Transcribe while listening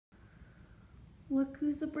Look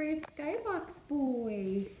who's a brave skybox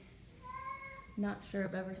boy. Not sure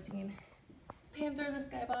I've ever seen Panther in the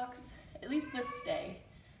skybox, at least this day.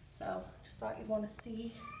 So just thought you'd want to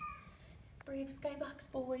see brave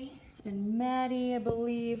skybox boy. And Maddie, I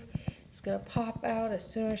believe, is gonna pop out as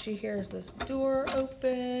soon as she hears this door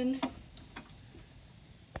open.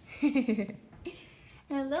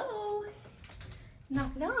 Hello.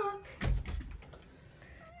 Knock knock.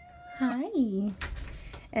 Hi.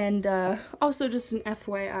 And also just an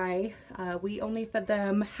FYI, we only fed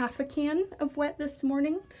them half a can of wet this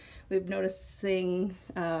morning. We've noticing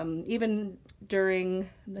even during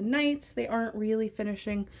the nights, they aren't really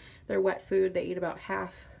finishing their wet food. They ate about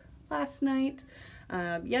half last night.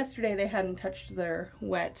 Yesterday they hadn't touched their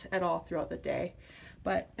wet at all throughout the day,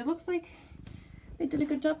 but it looks like they did a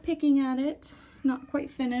good job picking at it. Not quite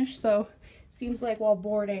finished, so seems like while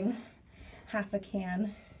boarding, half a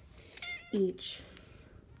can each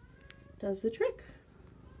does the trick,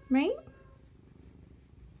 right?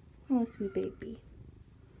 Oh, sweet baby.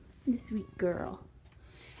 Sweet girl.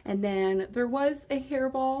 And then there was a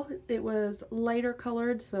hairball. It was lighter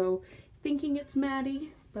colored, so thinking it's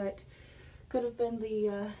Maddie, but could have been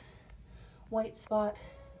the white spot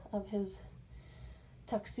of his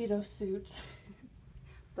tuxedo suit.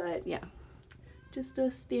 But yeah, just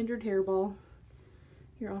a standard hairball.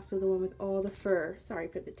 You're also the one with all the fur. Sorry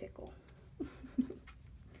for the tickle.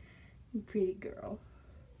 Pretty girl.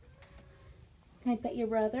 Can I pet your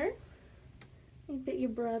brother? Can I pet your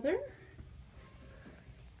brother?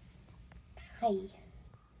 Hi.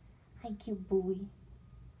 Hi, cute boy.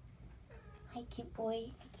 Hi, cute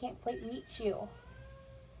boy. I can't quite reach you.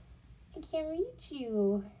 I can't reach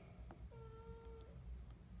you.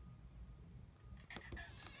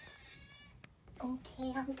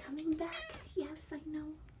 Okay, I'm coming back. Yes, I know.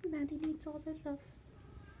 Maddie needs all the love.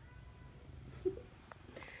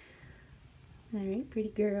 Alright,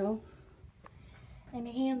 pretty girl. And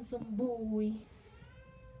a handsome boy.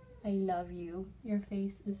 I love you. Your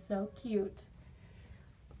face is so cute.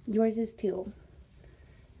 Yours is too.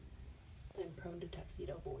 I'm prone to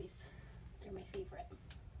tuxedo boys. They're my favorite.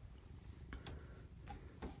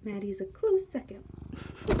 Maddie's a close second.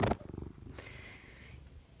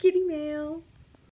 Kitty mail.